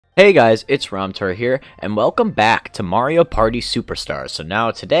Hey guys, it's Ramtar here, and welcome back to Mario Party Superstars. So now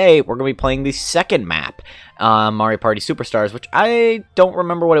today, we're going to be playing the second map, Mario Party Superstars, which I don't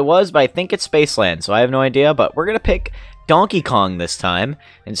remember what it was, but I think it's Spaceland, so I have no idea, but we're going to pick Donkey Kong this time,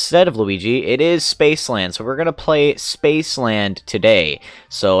 instead of Luigi. It is Spaceland, so we're going to play Spaceland today.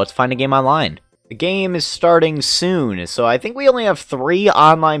 So let's find a game online. The game is starting soon, so I think we only have 3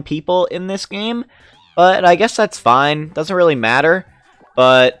 online people in this game, but I guess that's fine, doesn't really matter.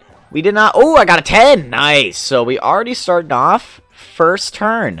 But we did not... Oh, I got a 10! Nice! So we already started off first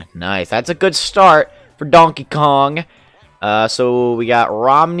turn. Nice. That's a good start for Donkey Kong. So we got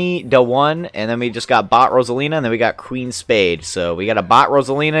Romney, Da 1, and then we just got Bot Rosalina, and then we got Queen Spade. So we got a Bot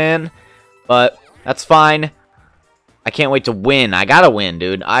Rosalina in, but that's fine. I can't wait to win. I gotta win,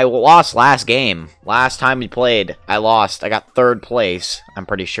 dude. I lost last game. Last time we played, I lost. I got 3rd place, I'm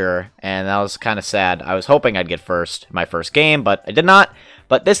pretty sure. And that was kind of sad. I was hoping I'd get first in my first game, but I did not.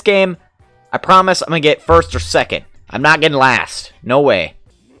 But this game, I promise I'm gonna get first or second. I'm not getting last. No way.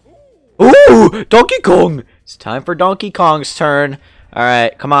 Ooh! Donkey Kong! It's time for Donkey Kong's turn.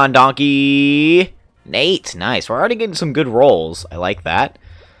 Alright, come on, Donkey. Nate, nice. We're already getting some good rolls. I like that.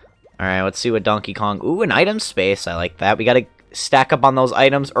 Alright, let's see what Donkey Kong... Ooh, an item space. I like that. We gotta stack up on those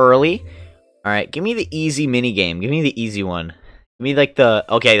items early. Alright, give me the easy minigame. Give me the easy one. Give me, like, the...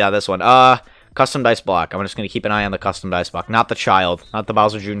 Okay, now this one. Custom dice block. I'm just gonna keep an eye on the custom dice block. Not the child. Not the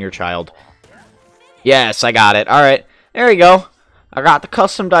Bowser Jr. child. Yes, I got it. Alright, there we go. I got the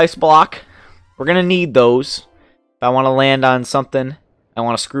custom dice block. We're gonna need those. If I want to land on something, I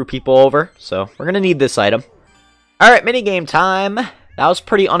want to screw people over. So, we're gonna need this item. Alright, minigame time. That was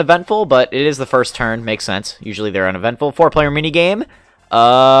pretty uneventful, but it is the first turn. Makes sense. Usually they're uneventful. 4-player minigame.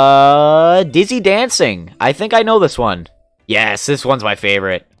 Dizzy Dancing. I think I know this one. Yes, this one's my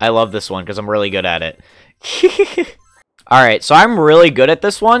favorite. I love this one because I'm really good at it. Alright, so I'm really good at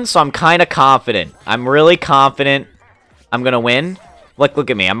this one, so I'm kind of confident. I'm really confident I'm going to win. Look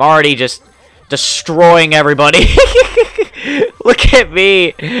at me. I'm already just destroying everybody. Look at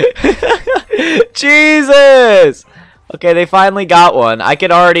me. Jesus! Okay, they finally got one. I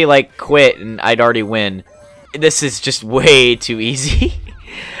could already, like, quit, and I'd already win. This is just way too easy.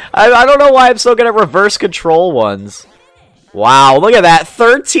 I don't know why I'm so good at reverse control ones. Wow, look at that.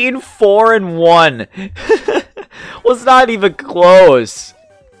 13, 4, and 1. Was not even close.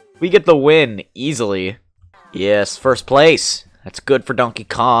 We get the win easily. Yes, first place. That's good for Donkey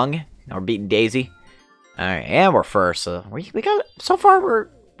Kong. Now we're beating Daisy. Alright, and we're first. We got... So far,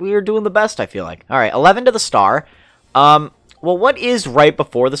 we're doing the best, I feel like. Alright, 11 to the star. Well, what is right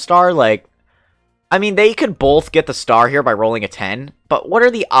before the star? Like, I mean, they could both get the star here by rolling a 10, but what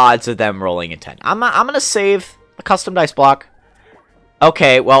are the odds of them rolling a 10? I'm gonna save a custom dice block.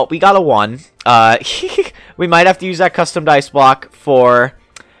 Okay, well, we got a 1. We might have to use that custom dice block for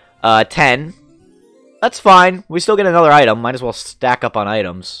 10. That's fine. We still get another item. Might as well stack up on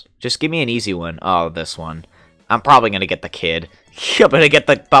items. Just give me an easy one. Oh, this one. I'm probably gonna get the kid. I'm gonna get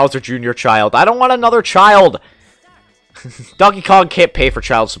the Bowser Jr. child. I don't want another child! Donkey Kong can't pay for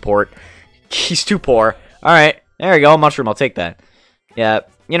child support. He's too poor. Alright, there we go. Mushroom, I'll take that. Yeah,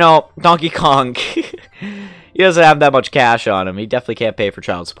 you know, Donkey Kong, he doesn't have that much cash on him. He definitely can't pay for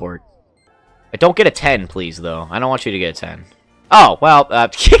child support. Don't get a 10, please, though. I don't want you to get a 10. Oh, well, oh,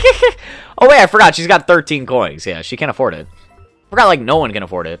 wait, I forgot. She's got 13 coins. Yeah, she can't afford it. I forgot, like, no one can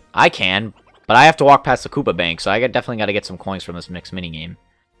afford it. I can, but I have to walk past the Koopa Bank, so I definitely got to get some coins from this mixed minigame.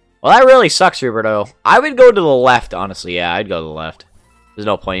 Well, that really sucks, Roberto. I would go to the left, honestly. Yeah, I'd go to the left. There's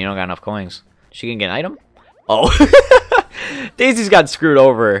no point. You don't got enough coins. She can get an item? Oh. Daisy's got screwed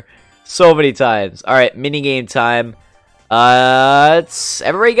over so many times. Alright, minigame time. It's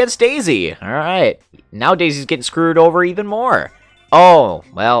everybody against Daisy. Alright. Now Daisy's getting screwed over even more. Oh,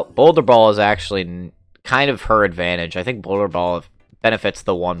 well, Boulder Ball is actually kind of her advantage. I think Boulder Ball benefits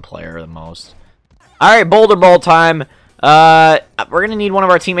the one player the most. Alright, Boulder Ball time. We're gonna need one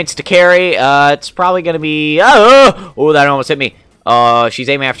of our teammates to carry. It's probably gonna be... Oh, that almost hit me. She's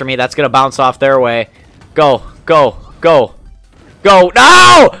aiming after me. That's gonna bounce off their way. Go, go, go. Go.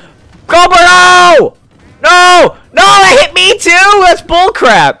 No! Go, Bruno! No! No, that hit me too! That's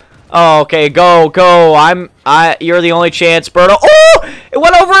bullcrap! Oh, okay, go, go. You're the only chance, Berto. Oh! It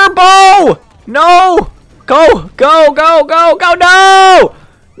went over her bow! No! Go, go, go, go, go, no!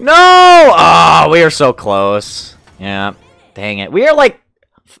 No! Oh, we are so close. Yeah, dang it. We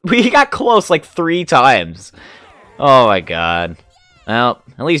got close like 3 times. Oh my god. Well,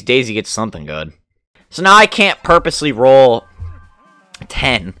 at least Daisy gets something good. So now I can't purposely roll a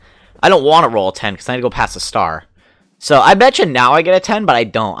 10. I don't want to roll a 10 because I need to go past a star. So I bet you now I get a 10, but I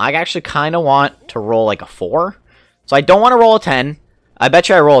don't. I actually kind of want to roll like a 4. So I don't want to roll a 10. I bet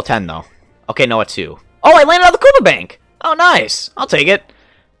you I roll a 10, though. Okay, no, a 2. Oh, I landed on the Koopa Bank! Oh, nice! I'll take it.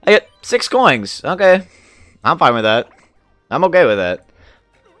 I get 6 coins. Okay. I'm fine with that. I'm okay with that.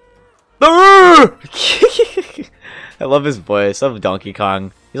 I love his voice. I love Donkey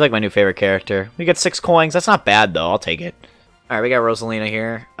Kong. He's like my new favorite character. We get 6 coins. That's not bad, though. I'll take it. Alright, we got Rosalina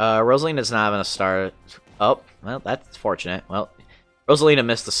here. Rosalina's not having a star. Oh, well, that's fortunate. Well, Rosalina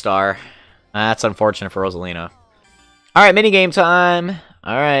missed the star. That's unfortunate for Rosalina. Alright, minigame time.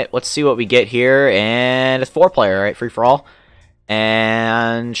 Alright, let's see what we get here. And it's 4-player, right? Free for all.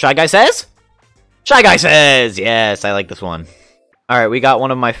 And Shy Guy Says? Shy Guy Says! Yes, I like this one. Alright, we got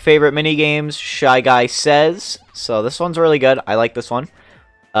one of my favorite minigames, Shy Guy Says. So this one's really good. I like this one.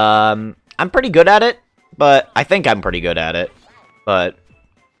 I'm pretty good at it, but I think I'm pretty good at it. But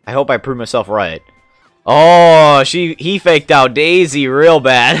I hope I prove myself right. Oh, he faked out Daisy real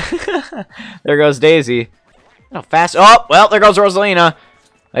bad. There goes Daisy. How fast? Oh, well, there goes Rosalina.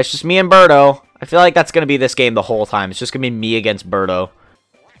 It's just me and Birdo. I feel like that's going to be this game the whole time. It's just going to be me against Birdo.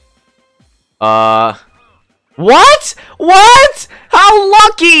 What? What? How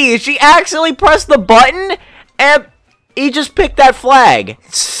lucky! She accidentally pressed the button, and he just picked that flag.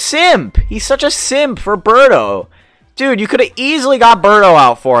 Simp! He's such a simp for Birdo. Dude, you could have easily got Birdo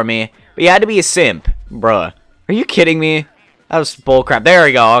out for me, but you had to be a simp. Bruh. Are you kidding me? That was bullcrap. There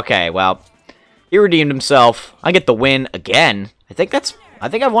we go. Okay, well. He redeemed himself. I get the win again. I think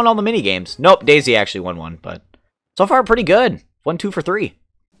I've won all the minigames. Nope, Daisy actually won one, but so far pretty good. 1, 2 for 3.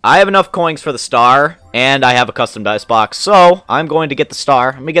 I have enough coins for the star, and I have a custom dice box, so I'm going to get the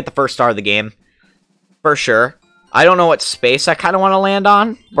star. I'm going to get the first star of the game. For sure. I don't know what space I kind of want to land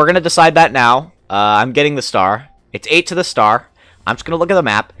on. We're going to decide that now. I'm getting the star. It's 8 to the star. I'm just going to look at the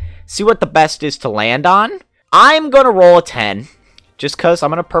map, see what the best is to land on. I'm going to roll a 10, just because I'm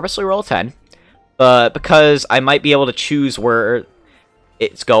going to purposely roll a 10. Because I might be able to choose where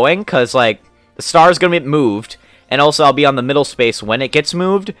it's going, because, like, the star is going to get moved, and also I'll be on the middle space when it gets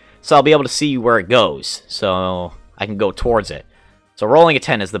moved, so I'll be able to see where it goes, so I can go towards it. So rolling a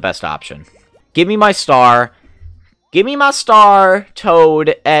 10 is the best option. Give me my star. Give me my star,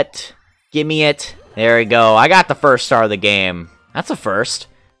 Toadette. Give me it. There we go. I got the first star of the game. That's a first.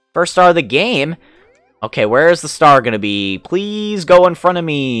 First star of the game. Okay, where is the star going to be? Please go in front of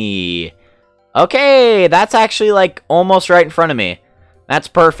me. Okay, that's actually, like, almost right in front of me. That's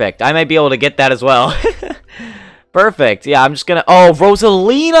perfect. I might be able to get that as well. Perfect. Yeah, I'm just gonna... Oh,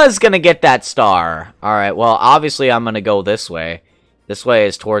 Rosalina's gonna get that star. Alright, well, obviously I'm gonna go this way. This way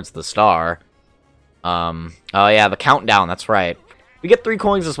is towards the star. Oh, yeah, the countdown. That's right. We get 3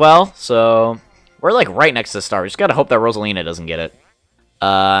 coins as well, so... We're, like, right next to the star. We just gotta hope that Rosalina doesn't get it.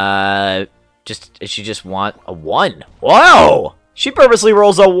 She just want a 1. Whoa! She purposely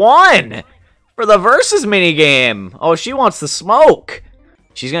rolls a 1! For the versus minigame! Oh, she wants the smoke!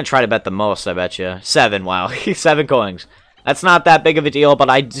 She's gonna try to bet the most, I bet you. 7, wow. 7 coins. That's not that big of a deal, but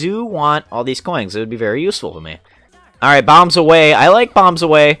I do want all these coins. It would be very useful to me. Alright, Bombs Away. I like Bombs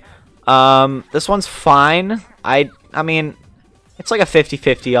Away. This one's fine. I mean, it's like a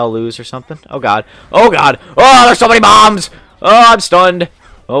 50-50 I'll lose or something. Oh, God. Oh, God. Oh, there's so many bombs! Oh, I'm stunned.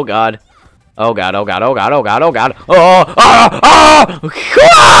 Oh, God. Oh, God. Oh, God. Oh, God. Oh, God. Oh, God. Oh, oh,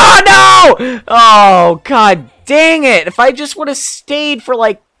 no! Oh, God. Dang it! If I just would have stayed for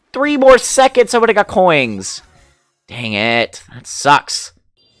like 3 more seconds, I would have got coins. Dang it. That sucks.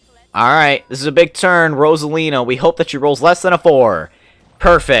 Alright, this is a big turn. Rosalina, we hope that she rolls less than a 4.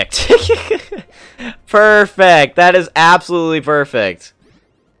 Perfect. Perfect. That is absolutely perfect.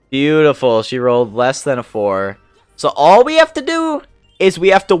 Beautiful. She rolled less than a 4. So all we have to do is we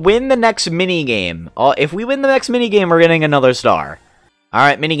have to win the next minigame. If we win the next minigame, we're getting another star.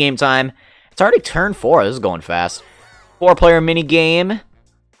 Alright, minigame time. It's already turn 4. This is going fast. 4-player minigame.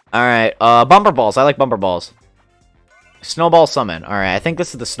 Alright, bumper balls. I like bumper balls. Snowball summon. Alright, I think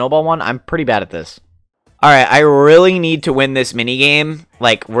this is the snowball one. I'm pretty bad at this. Alright, I really need to win this minigame.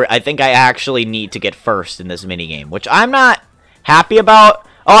 Like, I think I actually need to get first in this minigame, which I'm not happy about.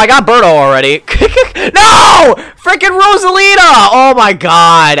 Oh, I got Birdo already. No! Frickin' Rosalina! Oh my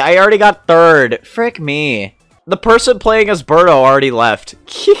god. I already got 3rd. Frick me. The person playing as Birdo already left.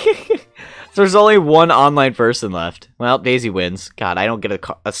 There's only 1 online person left. Well, Daisy wins. God, I don't get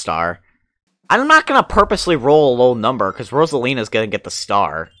a star. I'm not gonna purposely roll a low number, because Rosalina's gonna get the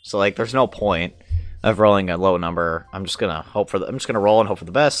star. So, like, there's no point of rolling a low number. I'm just gonna roll and hope for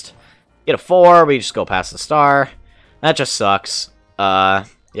the best. Get a 4, we just go past the star. That just sucks.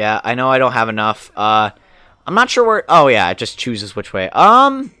 Yeah, I know I don't have enough. I'm not sure where... Oh, yeah, it just chooses which way.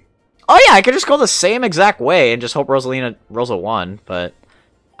 Oh, yeah, I could just go the same exact way and just hope Rosalina rolls a 1, but...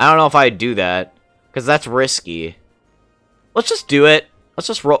 I don't know if I'd do that, because that's risky. Let's just do it.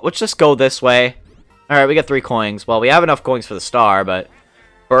 Let's just go this way. All right, we got 3 coins. Well, we have enough coins for the star, but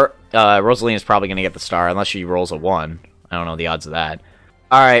Rosalina's probably gonna get the star unless she rolls a 1. I don't know the odds of that.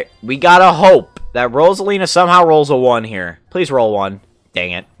 All right, we gotta hope that Rosalina somehow rolls a 1 here. Please roll 1.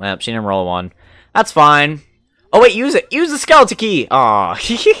 Dang it. Well, she didn't roll a 1. That's fine. Oh wait, use it. Use the skeleton key. Aw.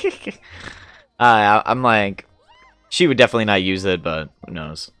 I'm like, she would definitely not use it, but who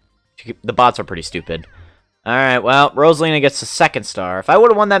knows? The bots are pretty stupid. Alright, well, Rosalina gets the 2nd star. If I would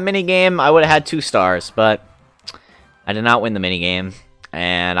have won that minigame, I would have had 2 stars, but I did not win the minigame.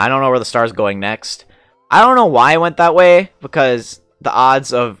 And I don't know where the star's going next. I don't know why I went that way, because the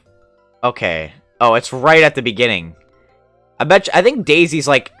odds of... Okay. Oh, it's right at the beginning. I think Daisy's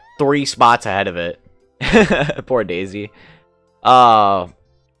like 3 spots ahead of it. Poor Daisy. All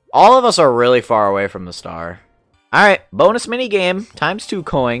of us are really far away from the star. Alright, bonus minigame, times 2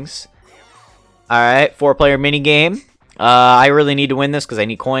 coins. Alright, 4-player minigame. I really need to win this because I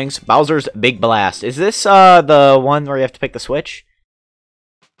need coins. Bowser's Big Blast. Is this the one where you have to pick the switch?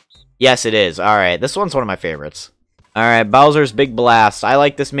 Yes, it is. Alright, this one's one of my favorites. Alright, Bowser's Big Blast. I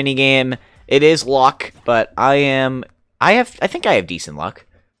like this minigame. It is luck, but I think I have decent luck.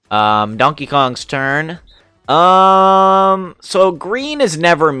 Donkey Kong's turn. So green is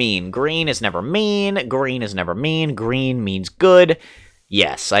never mean. Green is never mean. Green is never mean. Green means good.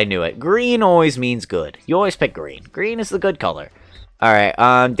 Yes, I knew it. Green always means good. You always pick green. Green is the good color. Alright,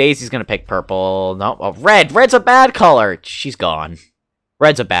 Daisy's gonna pick purple. No, oh, red. Red's a bad color. She's gone.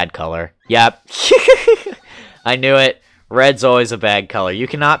 Red's a bad color. Yep. I knew it. Red's always a bad color. You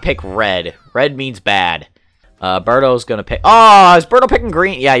cannot pick red. Red means bad. Birdo's gonna pick... Oh, is Birdo picking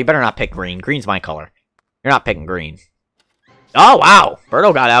green? Yeah, you better not pick green. Green's my color. You're not picking green. Oh, wow.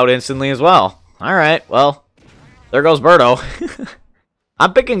 Birdo got out instantly as well. Alright, well. There goes Birdo.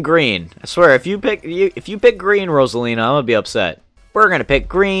 I'm picking green. I swear, if you pick green, Rosalina, I'm gonna be upset. We're gonna pick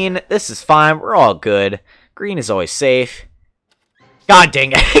green. This is fine. We're all good. Green is always safe. God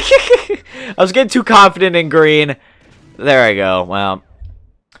dang it. I was getting too confident in green. There I go. Well,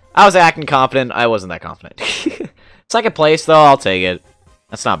 I was acting confident. I wasn't that confident. 2nd place, though. I'll take it.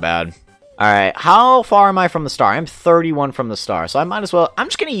 That's not bad. Alright, how far am I from the star? I'm 31 from the star, so I might as well... I'm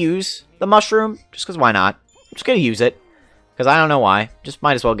just gonna use the mushroom, just because why not? I'm just gonna use it. Because I don't know why. Just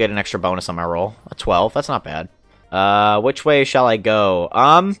might as well get an extra bonus on my roll. A 12. That's not bad. Which way shall I go?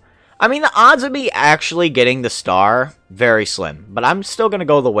 I mean, the odds of me actually getting the star, very slim. But I'm still going to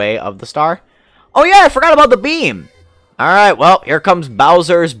go the way of the star. Oh, yeah, I forgot about the beam. Alright, well, here comes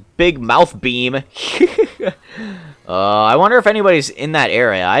Bowser's big mouth beam. I wonder if anybody's in that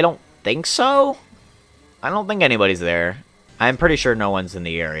area. I don't think so. I don't think anybody's there. I'm pretty sure no one's in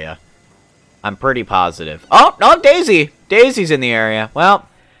the area. I'm pretty positive. Oh, no, Daisy! Daisy's in the area. Well,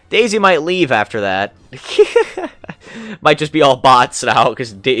 Daisy might leave after that. Might just be all bots now,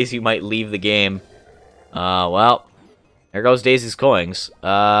 because Daisy might leave the game. Well, there goes Daisy's coins.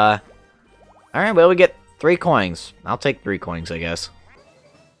 Alright, well, we get 3 coins. I'll take 3 coins, I guess.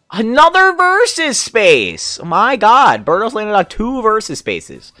 Another versus space! Oh my god, Birdo's landed on 2 versus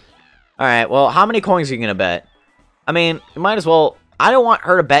spaces. Alright, well, how many coins are you gonna bet? I mean, you might as well... I don't want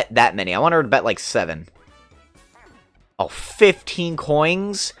her to bet that many. I want her to bet like 7. Oh, 15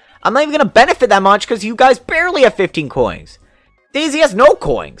 coins? I'm not even going to benefit that much because you guys barely have 15 coins. Daisy has no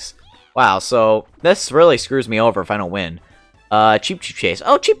coins. Wow, so this really screws me over if I don't win. Cheep Cheep Chase.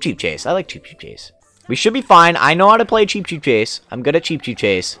 Oh, Cheep Cheep Chase. I like Cheep Cheep Chase. We should be fine. I know how to play Cheep Cheep Chase. I'm good at Cheep Cheep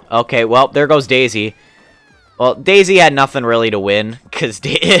Chase. Okay, well, there goes Daisy. Well, Daisy had nothing really to win because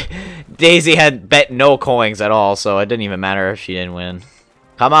Daisy had bet no coins at all, so it didn't even matter if she didn't win.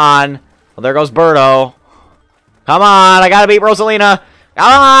 Come on. Well, there goes Birdo. Come on, I gotta beat Rosalina.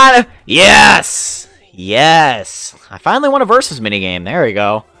 Come on. Yes. Yes. I finally won a versus minigame. There we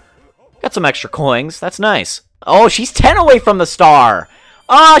go. Got some extra coins. That's nice. Oh, she's 10 away from the star.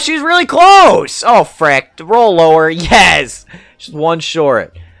 Oh, she's really close. Oh, frick. Roll lower. Yes. She's 1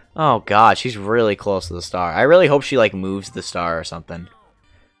 short. Oh, God. She's really close to the star. I really hope she, like, moves the star or something.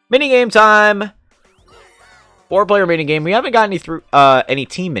 Minigame time. 4-player minigame. We haven't got any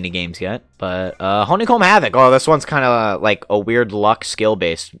team minigames yet, but Honeycomb Havoc. Oh, this one's kind of like a weird luck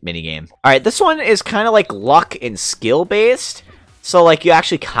skill-based minigame. All right, this one is kind of like luck and skill-based. So, like, you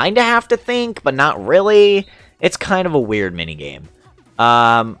actually kind of have to think, but not really. It's kind of a weird minigame.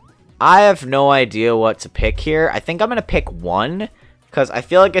 I have no idea what to pick here. I think I'm going to pick 1, because I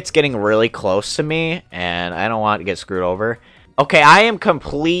feel like it's getting really close to me, and I don't want to get screwed over. Okay, I am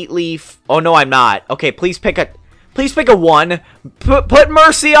completely... Oh, no, I'm not. Okay, please pick a 1. Put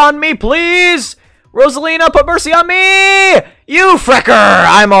mercy on me, please! Rosalina, put mercy on me! You fricker!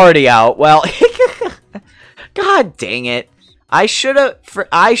 I'm already out. Well, God dang it. I should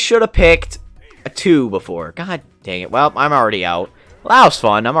have picked a 2 before. God dang it. Well, I'm already out. Well, that was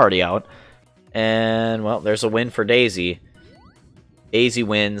fun. I'm already out. And, well, there's a win for Daisy. Daisy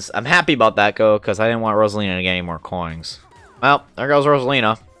wins. I'm happy about that, though, because I didn't want Rosalina to get any more coins. Well, there goes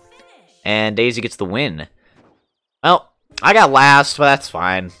Rosalina. And Daisy gets the win. Well, I got last, but that's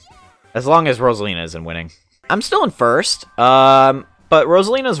fine. As long as Rosalina isn't winning. I'm still in first. But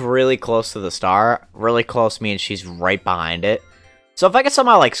Rosalina's really close to the star. Really close means she's right behind it. So if I could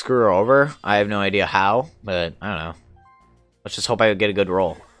somehow, like, screw her over, I have no idea how. But, I don't know. Let's just hope I get a good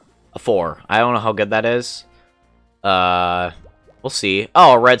roll. A 4. I don't know how good that is. We'll see.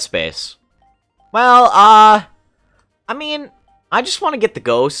 Oh, a red space. Well, I mean, I just want to get the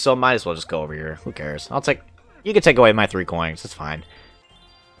ghost, so might as well just go over here. Who cares? You can take away my 3 coins. It's fine.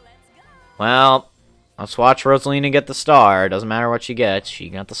 Well, let's watch Rosalina get the star. Doesn't matter what she gets. She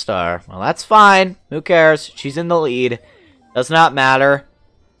got the star. Well, that's fine. Who cares? She's in the lead. Does not matter.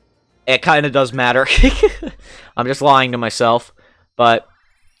 It kind of does matter. I'm just lying to myself. But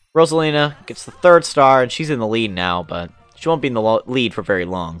Rosalina gets the 3rd star, and she's in the lead now, but she won't be in the lead for very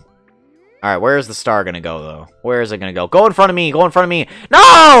long. Alright, where is the star gonna go, though? Where is it gonna go? Go in front of me! Go in front of me!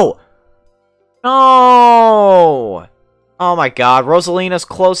 No! No! Oh my god, Rosalina's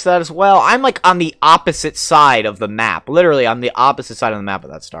close to that as well. I'm, like, on the opposite side of the map. Literally, on the opposite side of the map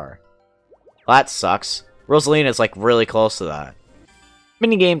of that star. Well, that sucks. Rosalina's, like, really close to that.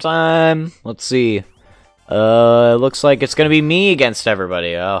 Minigame time! Let's see. Looks like it's gonna be me against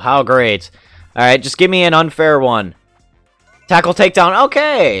everybody. Oh, how great. Alright, just give me an unfair one. Tackle takedown,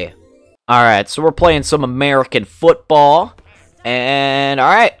 okay! Alright, so we're playing some American football. And,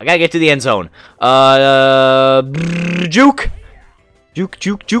 alright, I gotta get to the end zone. Juke! Juke,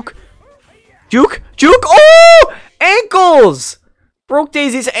 juke, juke. Juke, juke! Oh! Ankles! Broke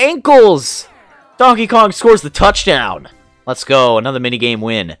Daisy's ankles! Donkey Kong scores the touchdown. Let's go, another minigame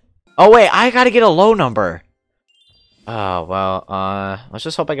win. Oh, wait, I gotta get a low number. Oh, well, let's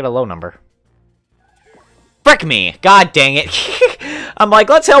just hope I get a low number. Frick me! God dang it. I'm like,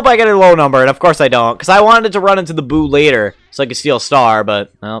 let's hope I get a low number, and of course I don't, because I wanted to run into the Boo later, so I could steal a star,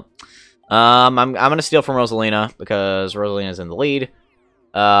 but, well. I'm gonna steal from Rosalina, because Rosalina's in the lead.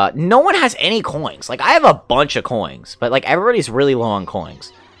 No one has any coins. Like, I have a bunch of coins, but, like, everybody's really low on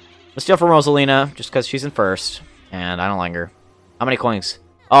coins. Let's steal from Rosalina, just because she's in first, and I don't like her. How many coins?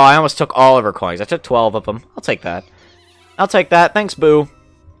 Oh, I almost took all of her coins. I took 12 of them. I'll take that. I'll take that. Thanks, Boo.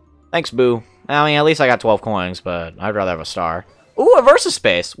 Thanks, Boo. I mean, at least I got 12 coins, but I'd rather have a star. Ooh, a versus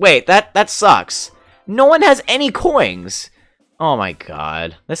space. Wait, that sucks. No one has any coins. Oh my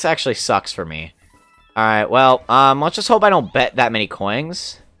god. This actually sucks for me. Alright, well, let's just hope I don't bet that many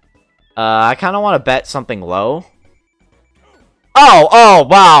coins. I kind of want to bet something low. Oh,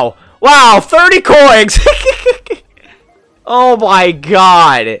 wow. Wow, 30 coins! Oh my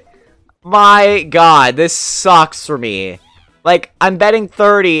god. My god, this sucks for me. Like, I'm betting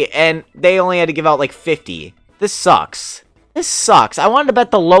 30, and they only had to give out, like, 50. This sucks. This sucks. I wanted to bet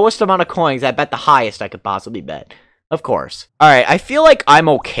the lowest amount of coins. I bet the highest I could possibly bet. Of course. Alright, I feel like I'm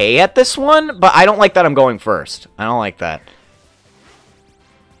okay at this one, but I don't like that I'm going first. I don't like that.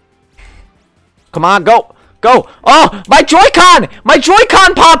 Come on, go! Go! Oh, my Joy-Con! My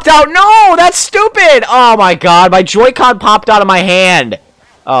Joy-Con popped out! No, that's stupid! Oh my god, my Joy-Con popped out of my hand!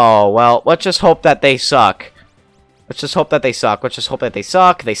 Oh, well, let's just hope that they suck. Let's just hope that they suck. Let's just hope that they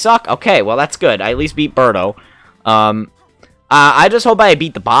suck. They suck? Okay, well, that's good. I at least beat Birdo. I just hope I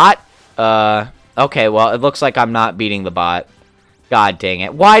beat the bot. Okay, well, it looks like I'm not beating the bot. God dang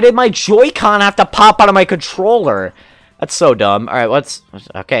it. Why did my Joy-Con have to pop out of my controller? That's so dumb. Alright, let's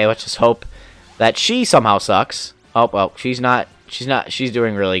just hope that she somehow sucks. Oh, well, she's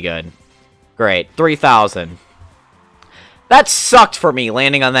doing really good. Great. 3,000. That sucked for me,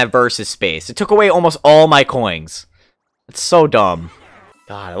 landing on that versus space. It took away almost all my coins. It's so dumb.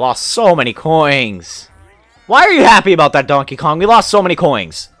 God, I lost so many coins. Why are you happy about that, Donkey Kong? We lost so many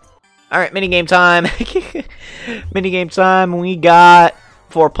coins. Alright, minigame time. Minigame time. We got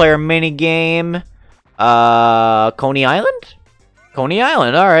 4-player minigame. Coney Island? Coney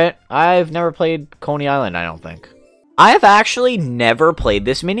Island, alright. I've never played Coney Island, I don't think. I have actually never played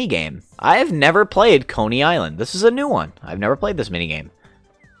this minigame. I have never played Coney Island. This is a new one. I've never played this minigame.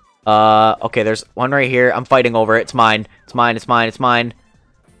 Okay, there's one right here. I'm fighting over it. It's mine. It's mine, it's mine, it's mine.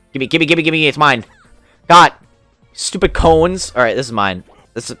 Gimme, gimme, gimme, gimme, it's mine. God. Stupid cones. Alright, this is mine.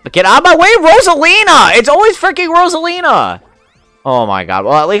 Get out of my way, Rosalina! It's always freaking Rosalina! Oh my god.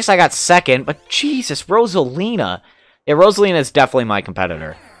 Well, at least I got second, but Jesus, Rosalina. Yeah, Rosalina is definitely my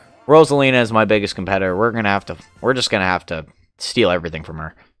competitor. Rosalina is my biggest competitor. We're just gonna have to steal everything from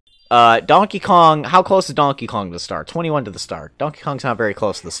her. Donkey Kong, how close is Donkey Kong to the star? 21 to the star. Donkey Kong's not very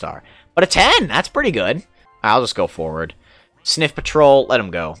close to the star. But a 10, that's pretty good. I'll just go forward. Sniff Patrol, let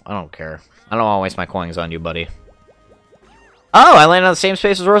him go. I don't care. I don't want to waste my coins on you, buddy. Oh, I landed on the same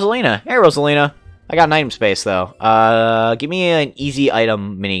space as Rosalina. Hey, Rosalina. I got an item space, though. Give me an easy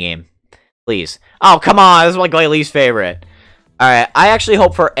item minigame. Please. Oh, come on. This is like my least favorite. Alright, I actually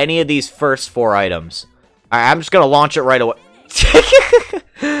hope for any of these first 4 items. Alright, I'm just gonna launch it right away.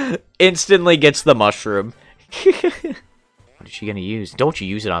 Instantly gets the mushroom. What is she gonna use? Don't you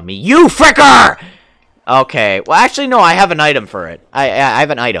use it on me. You fricker! Okay, well, actually, no, I have an item for it. I have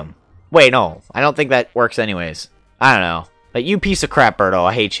an item. Wait, no. I don't think that works anyways. I don't know. But you piece of crap, Birdo.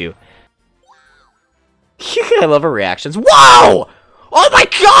 I hate you. I love her reactions. Whoa! Oh my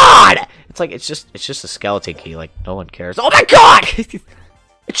god! It's like, it's just a skeleton key. Like, no one cares. Oh my god!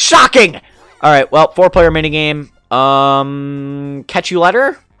 It's shocking! Alright, well, 4-player minigame. Catch You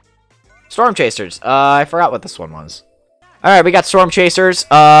Later? Storm Chasers. I forgot what this one was. Alright, we got Storm Chasers.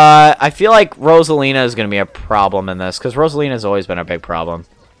 I feel like Rosalina is going to be a problem in this, because Rosalina's always been a big problem.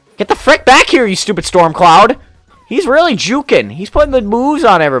 Get the frick back here, you stupid Storm Cloud! He's really juking. He's putting the moves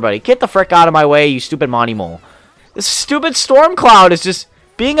on everybody. Get the frick out of my way, you stupid Monty Mole. This stupid Storm Cloud is just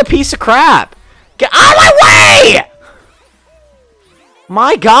being a piece of crap. Get out of my way!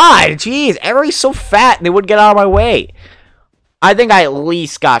 My god, jeez, everybody's so fat and they wouldn't get out of my way. I think I at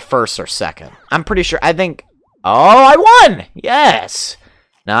least got first or second. I'm pretty sure, I think... Oh, I won! Yes!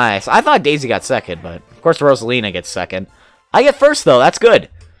 Nice. I thought Daisy got second, but of course Rosalina gets second. I get first, though. That's good.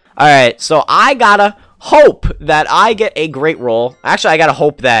 Alright, so I gotta hope that I get a great roll. Actually, I gotta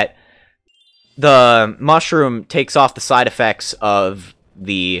hope that the mushroom takes off the side effects of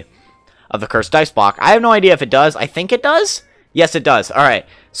the cursed dice block. I have no idea if it does. I think it does. Yes, it does. Alright,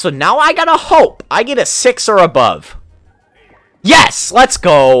 so now I gotta hope I get a 6 or above. Yes! Let's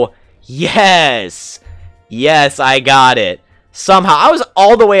go! Yes! Yes, I got it. Somehow. I was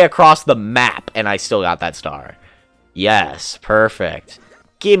all the way across the map, and I still got that star. Yes, perfect.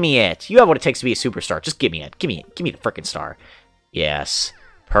 Give me it. You have what it takes to be a superstar. Just give me it. Give me it. Give me the frickin' star. Yes.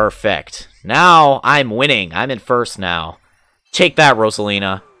 Perfect. Now, I'm winning. I'm in first now. Take that,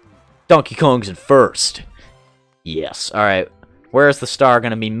 Rosalina. Donkey Kong's in first. Yes. Alright. Where's the star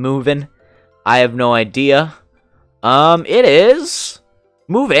gonna be moving? I have no idea. It is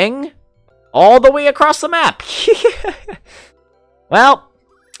moving all the way across the map. Well,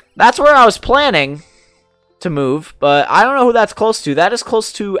 that's where I was planning to move, but I don't know who that's close to. That is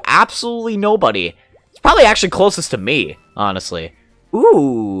close to absolutely nobody. It's probably actually closest to me, honestly.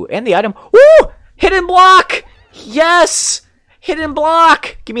 Ooh, and the item. Ooh, hidden block. Yes, hidden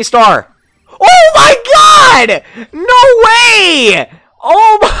block. Give me a star. Oh my god! No way!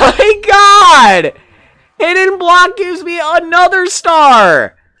 Oh my god! Hidden block gives me another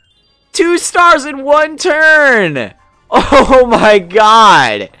star. 2 stars in 1 turn! Oh my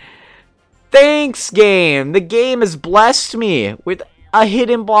god! Thanks, game! The game has blessed me with a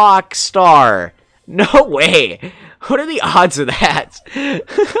hidden block star. No way! What are the odds of that?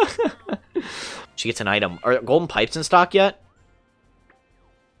 She gets an item. Are golden pipes in stock yet?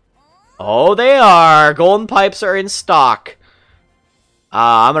 Oh, they are! Golden pipes are in stock.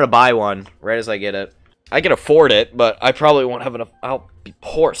 I'm gonna buy one right as I get it. I can afford it, but I probably won't have enough. I'll be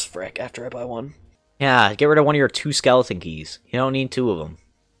poor as frick after I buy one. Yeah, get rid of one of your 2 skeleton keys. You don't need 2 of them.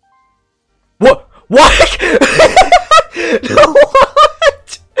 What? What?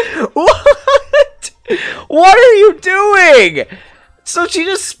 What? What? What are you doing? So she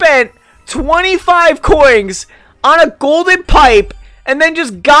just spent 25 coins on a golden pipe and then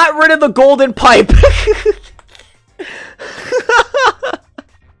just got rid of the golden pipe.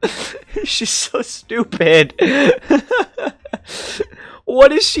 She's so stupid.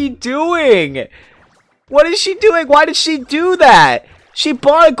 What is she doing? What is she doing? Why did she do that? She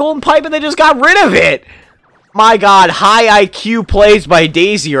bought a golden pipe and then just got rid of it. My god, high IQ plays by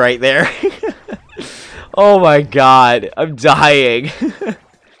Daisy right there. Oh my god, I'm dying.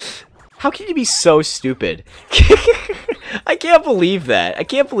 How can you be so stupid? I can't believe that. I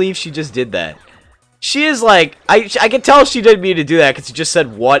can't believe she just did that. She is like, I can tell she didn't mean to do that because she just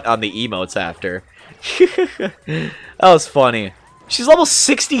said what on the emotes after. That was funny. She's level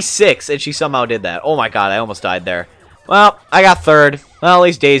 66 and she somehow did that. Oh my god, I almost died there. Well, I got third. Well, at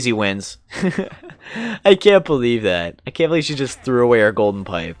least Daisy wins. I can't believe that. I can't believe she just threw away her golden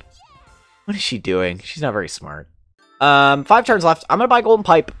pipe. What is she doing? She's not very smart. 5 turns left. I'm gonna buy golden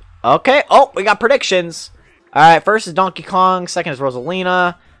pipe. Okay. Oh, we got predictions. Alright, first is Donkey Kong. Second is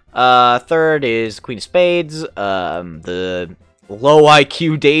Rosalina. Third is Queen of Spades. The low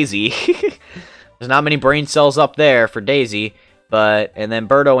IQ Daisy. There's not many brain cells up there for Daisy. And then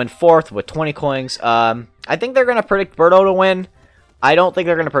Birdo in 4th with 20 coins. I think they're going to predict Birdo to win. I don't think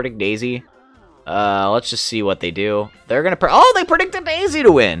they're going to predict Daisy. Let's just see what they do. They're going to... Oh, they predicted Daisy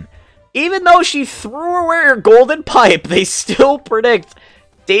to win! Even though she threw away her golden pipe, they still predict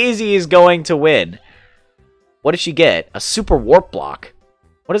Daisy is going to win. What did she get? A super warp block.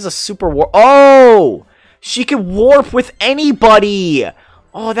 What is a super warp? Oh! She can warp with anybody!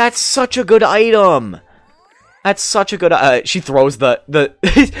 Oh, that's such a good item. That's such a good... she throws the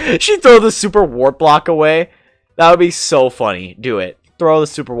she throws the super warp block away. That would be so funny. Do it. Throw the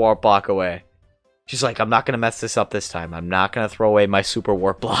super warp block away. She's like, I'm not going to mess this up this time. I'm not going to throw away my super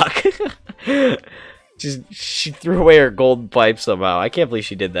warp block. She threw away her golden pipe somehow. I can't believe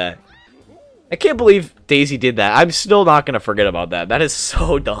she did that. I can't believe Daisy did that. I'm still not going to forget about that. That is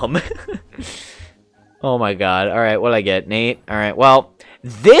so dumb. Oh my god. Alright, what'd I get? Nate? Alright, well,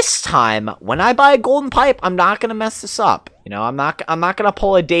 this time, when I buy a golden pipe, I'm not going to mess this up. You know, I'm not going to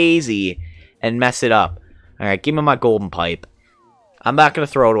pull a Daisy and mess it up. Alright, give me my golden pipe. I'm not going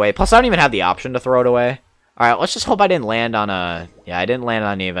to throw it away. Plus, I don't even have the option to throw it away. Alright, let's just hope I didn't land on a... Yeah, I didn't land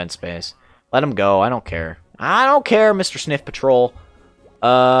on the event space. Let him go. I don't care. I don't care, Mr. Sniff Patrol.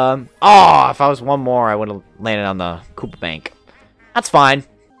 Oh, if I was one more, I would have landed on the Koopa Bank. That's fine.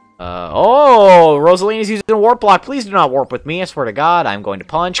 Oh, Rosalina's using a warp block. Please do not warp with me. I swear to God, I'm going to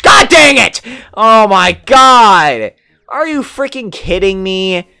punch. God dang it! Oh my God! Are you freaking kidding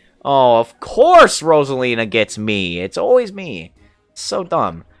me? Oh, of course Rosalina gets me. It's always me. It's so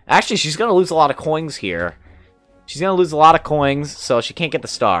dumb. Actually, she's going to lose a lot of coins here. She's going to lose a lot of coins, so she can't get the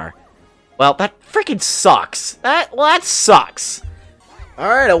star. Well, that freaking sucks. That sucks.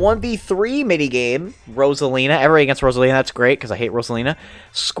 Alright, a 1v3 minigame. Rosalina. Everybody against Rosalina. That's great, because I hate Rosalina.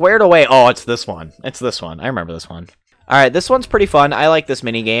 Squared away. Oh, it's this one. It's this one. I remember this one. Alright, this one's pretty fun. I like this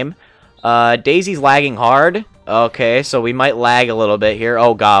minigame. Daisy's lagging hard. Okay, so we might lag a little bit here.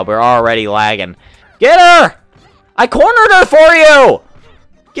 Oh, God, we're already lagging. Get her! I cornered her for you!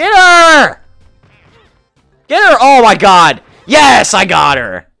 Get her! Get her! Oh, my God. Yes, I got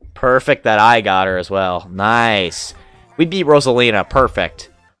her. Perfect that I got her as well. Nice. We beat Rosalina. Perfect.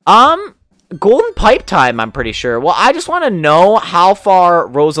 Golden pipe time, I'm pretty sure. Well, I just want to know how far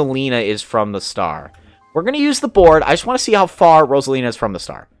Rosalina is from the star. We're going to use the board. I just want to see how far Rosalina is from the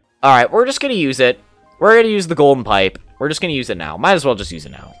star. Alright, we're just going to use it. We're going to use the golden pipe. We're just going to use it now. Might as well just use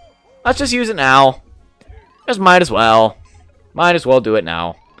it now. Let's just use it now. Just might as well. Might as well do it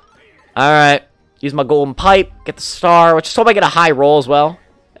now. Alright. Use my golden pipe. Get the star. Let's just hope I get a high roll as well.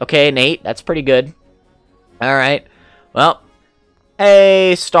 Okay, Nate. That's pretty good. Alright. Well.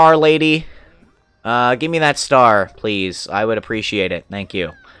 Hey, star lady. Give me that star, please. I would appreciate it. Thank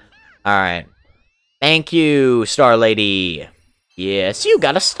you. Alright. Thank you, star lady. Yes, you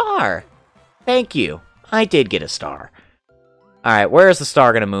got a star. Thank you. I did get a star. Alright, where is the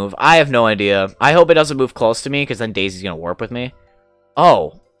star gonna move? I have no idea. I hope it doesn't move close to me, because then Daisy's gonna warp with me.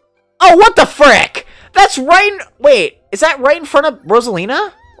 Oh. Oh, what the frick? That's right in... Wait, is that right in front of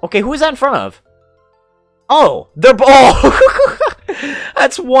Rosalina? Okay, who is that in front of? Oh, they're... Oh!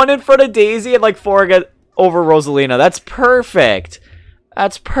 That's one in front of Daisy and like 4 over Rosalina. That's perfect.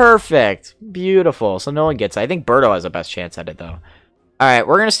 That's perfect. Beautiful. So no one gets it. I think Birdo has the best chance at it, though. Alright,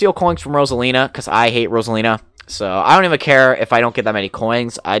 we're going to steal coins from Rosalina, because I hate Rosalina. So I don't even care if I don't get that many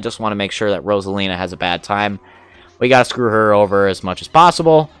coins. I just want to make sure that Rosalina has a bad time. We got to screw her over as much as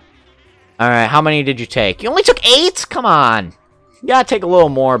possible. Alright, how many did you take? You only took 8? Come on. You got to take a little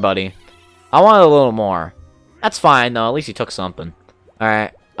more, buddy. I wanted a little more. That's fine, though. At least you took something.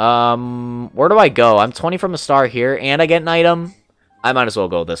 Alright. Where do I go? I'm 20 from the star here, and I get an item. I might as well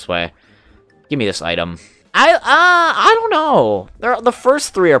go this way. Give me this item. I don't know. The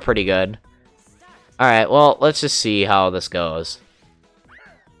first 3 are pretty good. Alright, well, let's just see how this goes.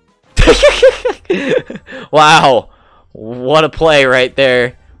 Wow. What a play right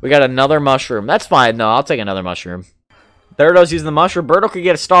there. We got another mushroom. That's fine, though. I'll take another mushroom. Birdo's using the mushroom. Birdo could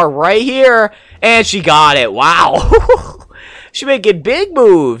get a star right here. And she got it. Wow. She making big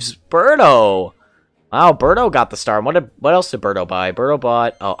moves. Birdo. Wow, Birdo got the star. What else did Birdo buy? Birdo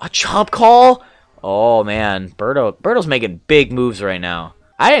bought a chomp call. Oh man, Birdo's making big moves right now.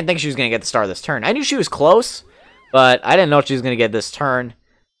 I didn't think she was gonna get the star this turn. I knew she was close, but I didn't know she was gonna get this turn.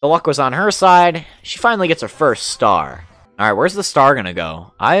 The luck was on her side. She finally gets her first star. All right, where's the star gonna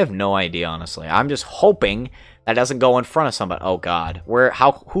go? I have no idea, honestly. I'm just hoping that doesn't go in front of somebody. Oh God,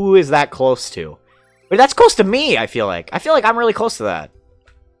 who is that close to? Wait, that's close to me. I feel like I'm really close to that.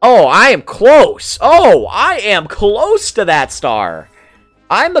 Oh, I am close. Oh, I am close to that star.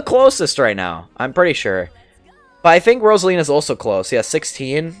 I'm the closest right now. I'm pretty sure. But I think Rosalina's also close. Yeah,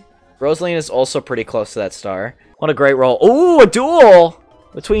 16. Rosalina is also pretty close to that star. What a great roll. Ooh, a duel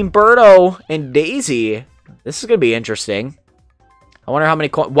between Birdo and Daisy. This is going to be interesting. I wonder how many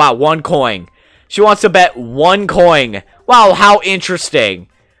coins. Wow, 1 coin. She wants to bet 1 coin. Wow, how interesting.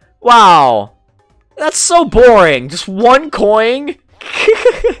 Wow. That's so boring. Just 1 coin?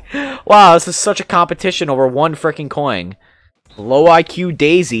 Wow, this is such a competition over 1 freaking coin. Low IQ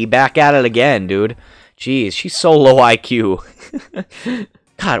Daisy back at it again, dude. Jeez, she's so low IQ.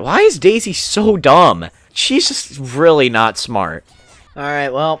 God, why is Daisy so dumb? She's just really not smart.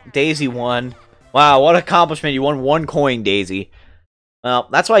 Alright, well, Daisy won. Wow, what accomplishment. You won 1 coin, Daisy. Well,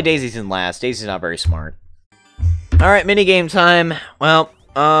 that's why Daisy's in last. Daisy's not very smart. Alright, minigame time. Well,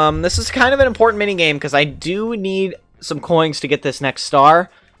 this is kind of an important minigame because I do need some coins to get this next star.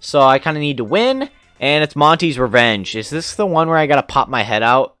 So I kind of need to win. And it's Monty's Revenge. Is this the one where I gotta pop my head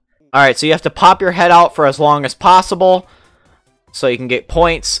out? Alright, so you have to pop your head out for as long as possible. So you can get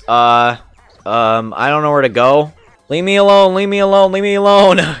points. I don't know where to go. Leave me alone, leave me alone, leave me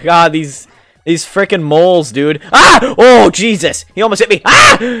alone. God, these freaking moles, dude. Ah! Oh, Jesus! He almost hit me.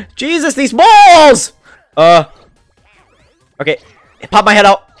 Ah! Jesus, these moles! Okay. Pop my head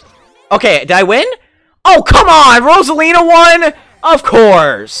out. Okay, did I win? Oh, come on! Rosalina won? Of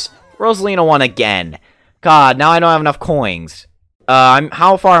course! Rosalina won again. God, now I don't have enough coins.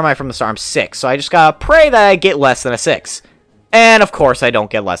 How far am I from the star? I'm 6, so I just gotta pray that I get less than a 6. And, of course, I don't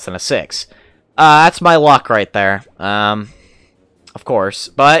get less than a 6. That's my luck right there. Of course.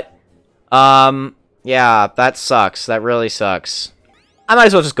 But, yeah, that sucks. That really sucks. I might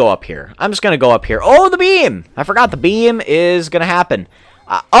as well just go up here. I'm just gonna go up here. Oh, the beam! I forgot the beam is gonna happen.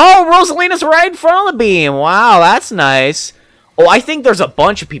 Oh, Rosalina's right in front of the beam. Wow, that's nice. Oh, I think there's a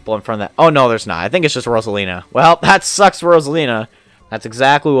bunch of people in front of that. Oh, no, there's not. I think it's just Rosalina. Well, that sucks for Rosalina. That's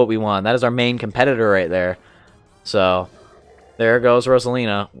exactly what we want. That is our main competitor right there. So, there goes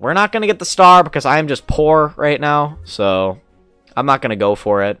Rosalina. We're not going to get the star because I am just poor right now. So, I'm not going to go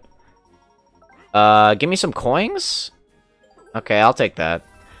for it. Give me some coins? Okay, I'll take that.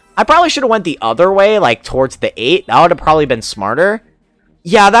 I probably should have went the other way, like towards the 8. That would have probably been smarter.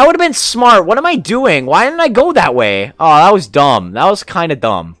 Yeah, that would have been smart. What am I doing? Why didn't I go that way? Oh, that was dumb. That was kind of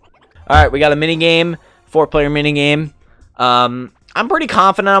dumb. Alright, we got a minigame. 4-player minigame. I'm pretty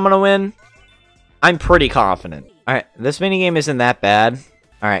confident I'm going to win. I'm pretty confident. Alright, this minigame isn't that bad.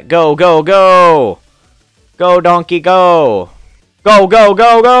 Alright, go, go, go! Go, donkey, go! Go, go,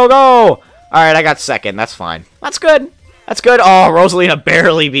 go, go, go! Alright, I got second. That's fine. That's good. That's good. Oh, Rosalina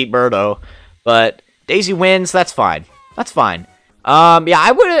barely beat Birdo. But Daisy wins. That's fine. That's fine.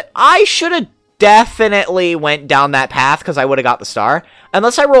 Yeah, I should have definitely went down that path because I would have got the star.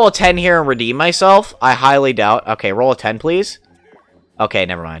 Unless I roll a 10 here and redeem myself. I highly doubt. Okay, roll a 10, please. Okay,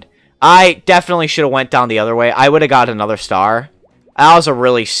 never mind. I definitely should have went down the other way. I would have got another star. That was a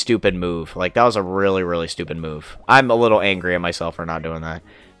really stupid move. Like, that was a really, really stupid move. I'm a little angry at myself for not doing that.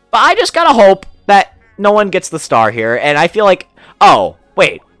 But I just gotta hope that no one gets the star here. And I feel like... Oh,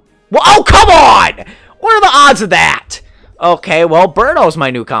 wait. Well, oh, come on! What are the odds of that? Okay, well, Birdo's my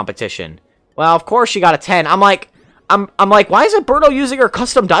new competition. Well, of course she got a 10. I'm like, why isn't Birdo using her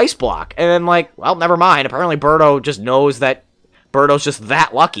custom dice block? And then, like, well, never mind. Apparently Birdo just knows that Birdo's just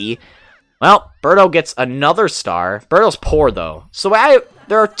that lucky. Well, Birdo gets another star. Birdo's poor, though. So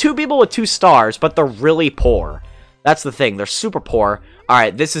there are 2 people with 2 stars, but they're really poor. That's the thing. They're super poor.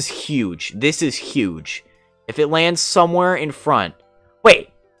 Alright, this is huge. This is huge. If it lands somewhere in front.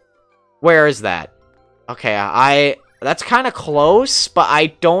 Wait. Where is that? Okay, that's kind of close, but I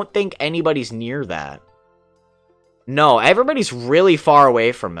don't think anybody's near that. No, everybody's really far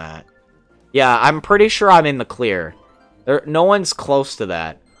away from that. Yeah, I'm pretty sure I'm in the clear. No one's close to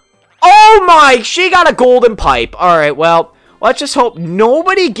that. Oh my! She got a golden pipe. Alright, well, let's just hope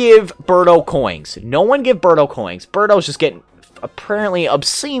nobody give Birdo coins. No one give Birdo coins. Birdo's just getting apparently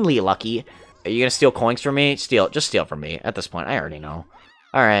obscenely lucky. Are you gonna steal coins from me? Just steal from me. At this point, I already know.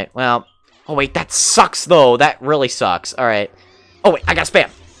 Alright, well... Oh, wait, that sucks, though. That really sucks. All right. Oh, wait, I got spam.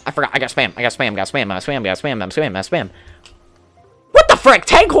 I forgot. I got spam. I got spam. Got spam. Got spam. Got spam. Got spam. Got spam. What the frick?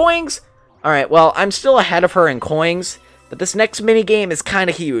 10 coins? All right, well, I'm still ahead of her in coins, but this next minigame is kind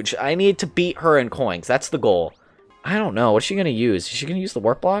of huge. I need to beat her in coins. That's the goal. I don't know. What's she going to use? Is she going to use the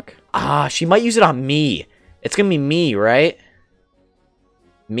warp block? Ah, she might use it on me. It's going to be me, right?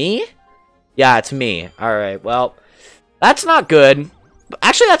 Me? Yeah, it's me. All right, well, that's not good.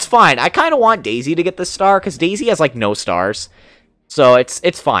 Actually, that's fine. I kind of want Daisy to get the star, because Daisy has, like, no stars. So, it's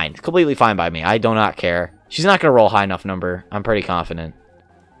fine. It's completely fine by me. I do not care. She's not going to roll a high enough number. I'm pretty confident.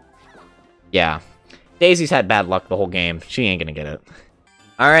 Yeah. Daisy's had bad luck the whole game. She ain't going to get it.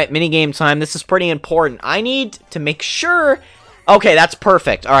 Alright, minigame time. This is pretty important. I need to make sure Okay, that's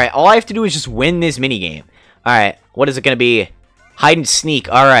perfect. Alright, all I have to do is just win this minigame. Alright, what is it going to be? Hide and sneak.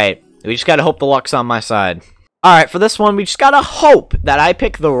 Alright, we just got to hope the luck's on my side. Alright, for this one, we just got to hope that I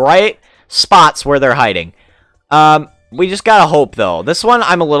pick the right spots where they're hiding. We just got to hope, though. This one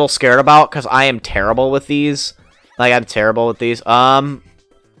I'm a little scared about because I am terrible with these. Like, I'm terrible with these. I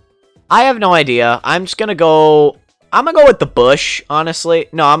have no idea. I'm just going to go... I'm going to go with the bush, honestly.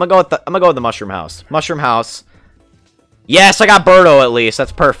 No, I'm going to go with the mushroom house. Mushroom house. Yes, I got Birdo at least.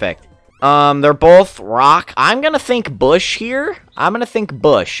 That's perfect. They're both rock. I'm gonna think bush here. I'm gonna think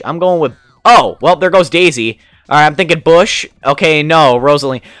bush. I'm going with... Oh, well, there goes Daisy. Alright, I'm thinking bush. Okay, no,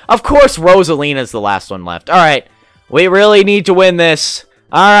 Rosalina. Of course, Rosalina's the last one left. Alright, we really need to win this.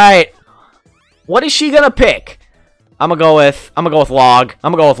 Alright. What is she gonna pick? I'm gonna go with log.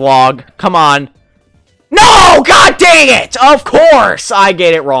 I'm gonna go with log. Come on. No! God dang it! Of course! I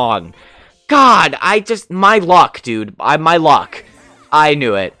get it wrong. God, my luck, dude. My luck. I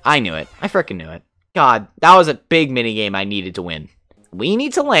knew it. I knew it. I freaking knew it. God, that was a big minigame I needed to win. We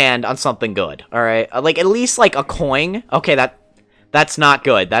need to land on something good, alright? Like, at least, like, a coin. Okay, that's not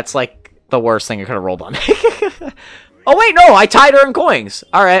good. That's, like, the worst thing I could have rolled on. Oh, wait, no! I tied her in coins.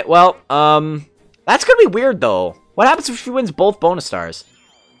 Alright, well, that's gonna be weird, though. What happens if she wins both bonus stars?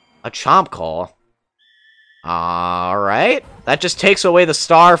 A chomp call. Alright. That just takes away the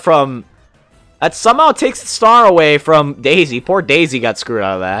star from... That somehow takes the star away from Daisy. Poor Daisy got screwed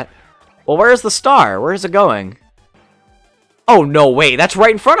out of that. Well, where's the star? Where's it going? Oh, no, wait. That's right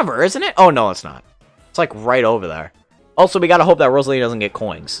in front of her, isn't it? Oh, no, it's not. It's, like, right over there. Also, we gotta hope that Rosalina doesn't get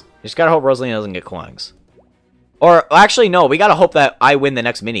coins. We just gotta hope Rosalina doesn't get coins. Or, actually, no. We gotta hope that I win the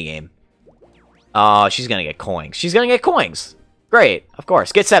next minigame. Oh, she's gonna get coins. She's gonna get coins. Great. Of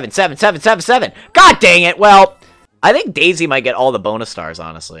course. Get 7, 7, 7, 7, 7. God dang it. Well, I think Daisy might get all the bonus stars,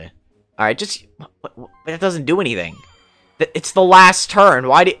 honestly. Alright, just... That doesn't do anything. It's the last turn.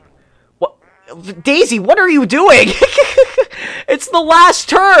 Why do... What? Daisy, what are you doing? It's the last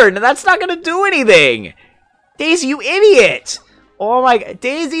turn. That's not gonna do anything. Daisy, you idiot. Oh my...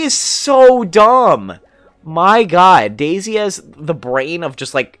 Daisy is so dumb. My god. Daisy has the brain of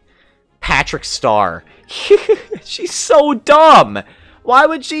just, like, Patrick Star. She's so dumb. Why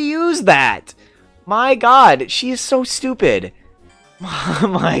would she use that? My god. She is so stupid. Oh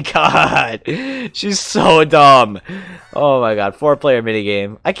my god. She's so dumb. Oh my god. 4-player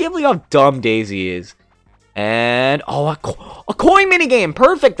minigame. I can't believe how dumb Daisy is. And, oh, a coin minigame.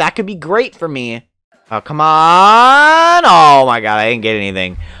 Perfect. That could be great for me. Oh, come on. Oh my god. I didn't get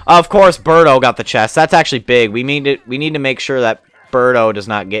anything. Of course, Birdo got the chest. That's actually big. We need to make sure that Birdo does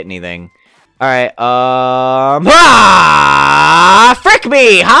not get anything. Alright, frick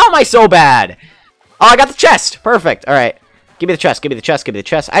me. How am I so bad? Oh, I got the chest. Perfect. Alright. Give me the chest, give me the chest, give me the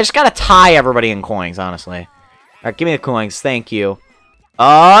chest. I just gotta tie everybody in coins, honestly. Alright, give me the coins. Thank you.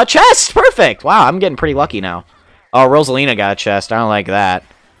 Chest! Perfect! Wow, I'm getting pretty lucky now. Oh, Rosalina got a chest. I don't like that.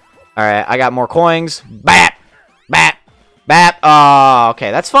 Alright, I got more coins. Bap! Bap! Bap! Oh, okay,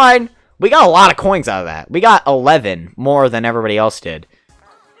 that's fine. We got a lot of coins out of that. We got 11 more than everybody else did.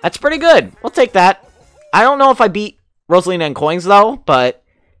 That's pretty good. We'll take that. I don't know if I beat Rosalina in coins, though, but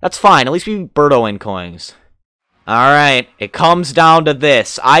that's fine. At least we beat Birdo in coins. Alright, it comes down to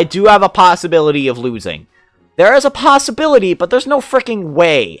this. I do have a possibility of losing. There is a possibility, but there's no freaking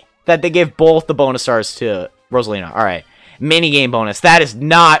way that they give both the bonus stars to Rosalina. Alright, minigame bonus. That is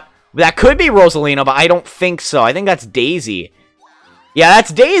not... That could be Rosalina, but I don't think so. I think that's Daisy. Yeah,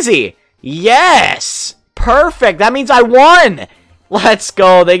 that's Daisy! Yes! Perfect! That means I won! Let's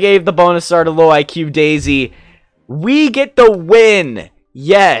go. They gave the bonus star to low IQ Daisy. We get the win.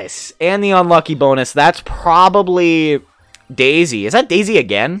 Yes. And the unlucky bonus. That's probably Daisy. Is that Daisy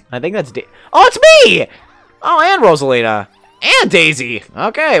again? I think that's Oh, it's me! Oh, and Rosalina. And Daisy.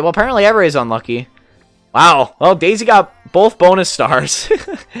 Okay, well, apparently everybody's unlucky. Wow. Well, Daisy got both bonus stars.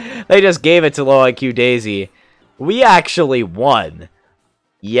 They just gave it to low IQ Daisy. We actually won.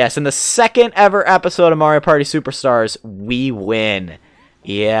 Yes, in the second ever episode of Mario Party Superstars, we win.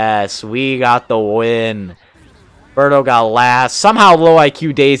 Yes, we got the win. Birdo got last. Somehow low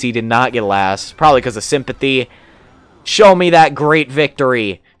IQ Daisy did not get last. Probably because of sympathy. Show me that great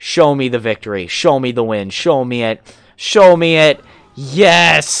victory. Show me the victory. Show me the win. Show me it. Show me it.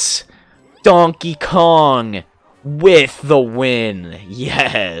 Yes! Donkey Kong with the win.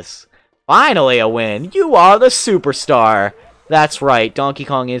 Yes. Finally a win. You are the superstar. That's right, Donkey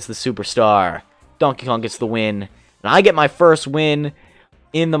Kong is the superstar. Donkey Kong gets the win. And I get my first win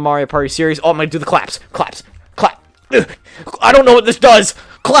in the Mario Party series. Oh, I'm going to do the claps. Claps. Clap. Ugh. I don't know what this does.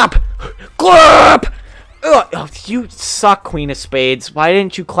 Clap. Clap. Ugh. Oh, you suck, Queen of Spades. Why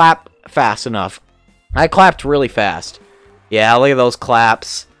didn't you clap fast enough? I clapped really fast. Yeah, look at those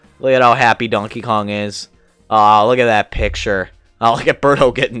claps. Look at how happy Donkey Kong is. Oh, look at that picture. Oh, look at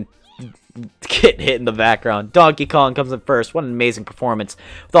Birdo getting hit in the background. Donkey Kong comes in first. What an amazing performance.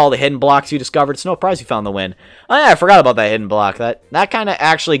 With all the hidden blocks you discovered, it's no surprise you found the win. Oh yeah, I forgot about that hidden block. That kind of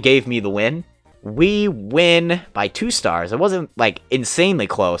actually gave me the win. We win by 2 stars. It wasn't, like, insanely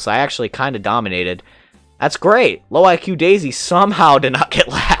close. I actually kind of dominated. That's great. Low IQ Daisy somehow did not get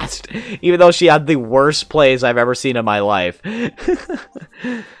last, even though she had the worst plays I've ever seen in my life.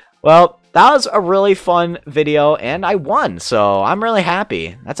 Well, that was a really fun video, and I won, so I'm really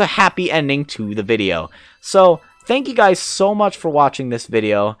happy. That's a happy ending to the video. So, thank you guys so much for watching this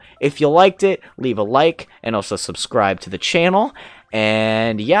video. If you liked it, leave a like, and also subscribe to the channel.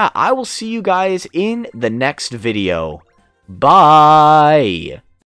 And yeah, I will see you guys in the next video. Bye!